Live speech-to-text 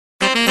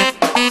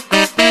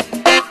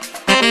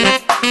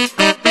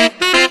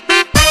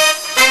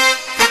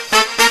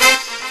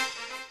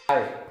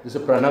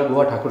Pranav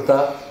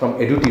Thakurta from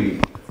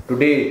EduTV.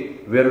 Today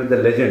we are with the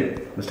legend,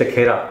 Mr.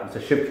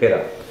 Shiv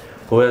Khera,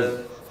 who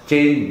has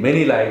changed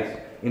many lives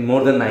in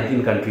more than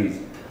 19 countries.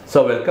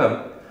 So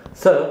welcome.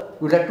 Sir,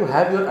 we'd like to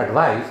have your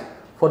advice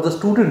for the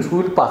students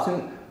who will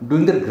passing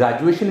doing their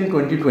graduation in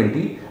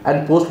 2020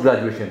 and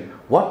post-graduation.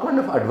 What kind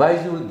of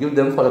advice you will give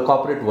them for the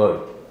corporate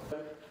world?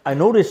 I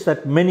noticed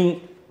that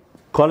many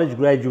college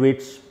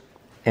graduates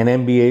and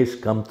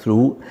MBAs come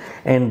through,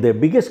 and their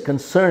biggest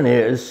concern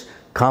is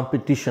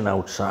competition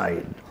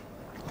outside.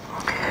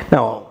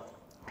 Now,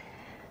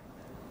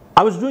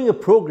 I was doing a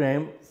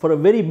program for a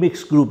very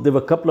mixed group. There were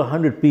a couple of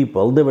hundred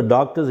people. There were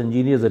doctors,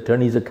 engineers,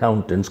 attorneys,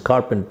 accountants,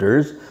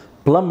 carpenters,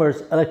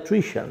 plumbers,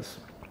 electricians.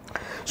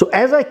 So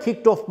as I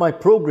kicked off my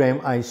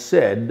program, I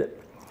said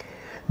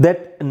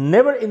that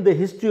never in the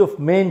history of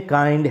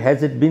mankind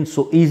has it been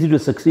so easy to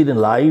succeed in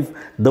life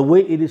the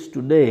way it is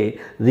today.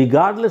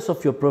 Regardless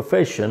of your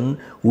profession,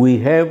 we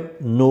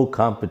have no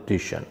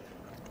competition.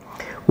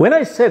 When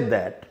I said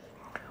that,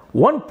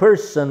 one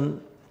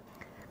person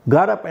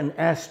got up and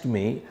asked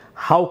me,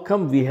 how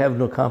come we have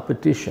no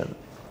competition?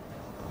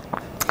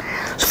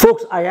 So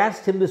folks, I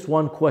asked him this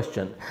one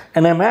question,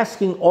 and I'm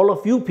asking all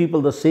of you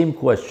people the same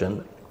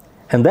question,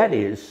 and that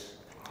is,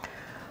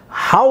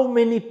 how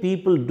many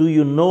people do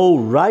you know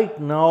right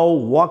now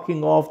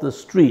walking off the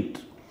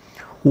street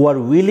who are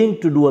willing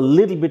to do a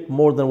little bit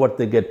more than what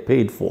they get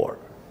paid for?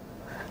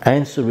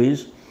 Answer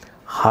is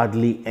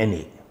hardly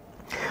any.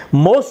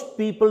 Most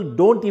people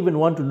don't even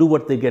want to do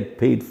what they get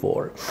paid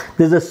for.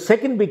 There's a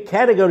second big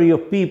category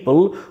of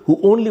people who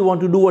only want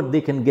to do what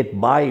they can get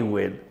by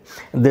with.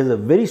 And there's a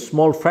very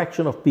small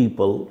fraction of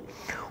people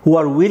who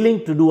are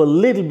willing to do a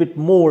little bit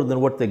more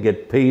than what they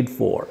get paid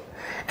for.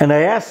 And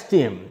I asked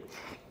him,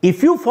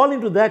 if you fall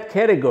into that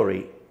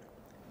category,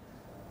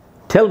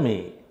 tell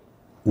me,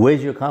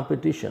 where's your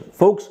competition?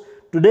 Folks,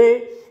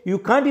 today you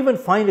can't even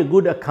find a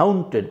good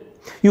accountant.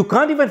 You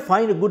can't even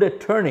find a good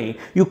attorney.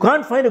 You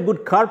can't find a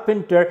good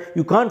carpenter.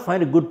 You can't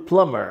find a good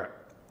plumber.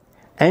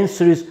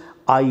 Answer is,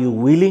 are you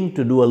willing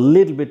to do a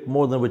little bit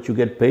more than what you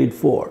get paid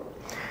for?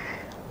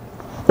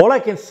 All I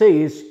can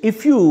say is,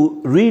 if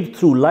you read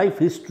through life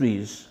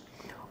histories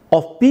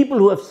of people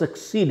who have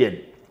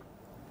succeeded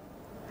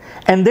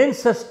and then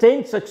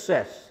sustained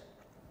success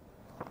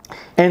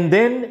and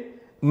then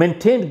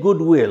maintained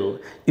goodwill,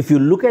 if you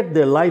look at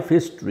their life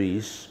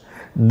histories,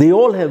 they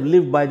all have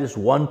lived by this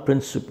one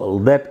principle,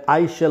 that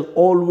I shall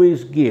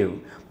always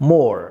give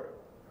more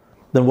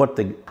than what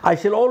I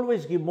shall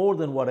always give more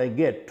than what I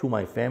get to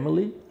my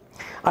family.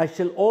 I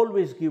shall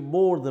always give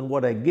more than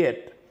what I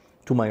get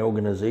to my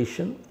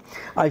organization.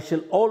 I shall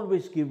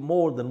always give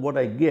more than what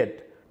I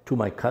get to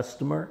my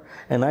customer,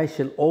 and I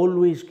shall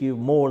always give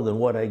more than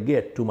what I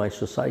get to my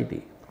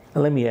society.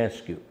 And let me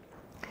ask you,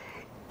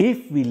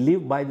 if we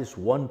live by this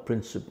one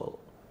principle,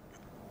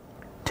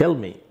 tell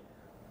me,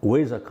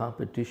 where's our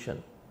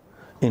competition?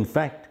 In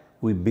fact,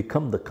 we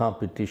become the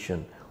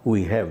competition.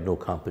 We have no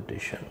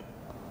competition.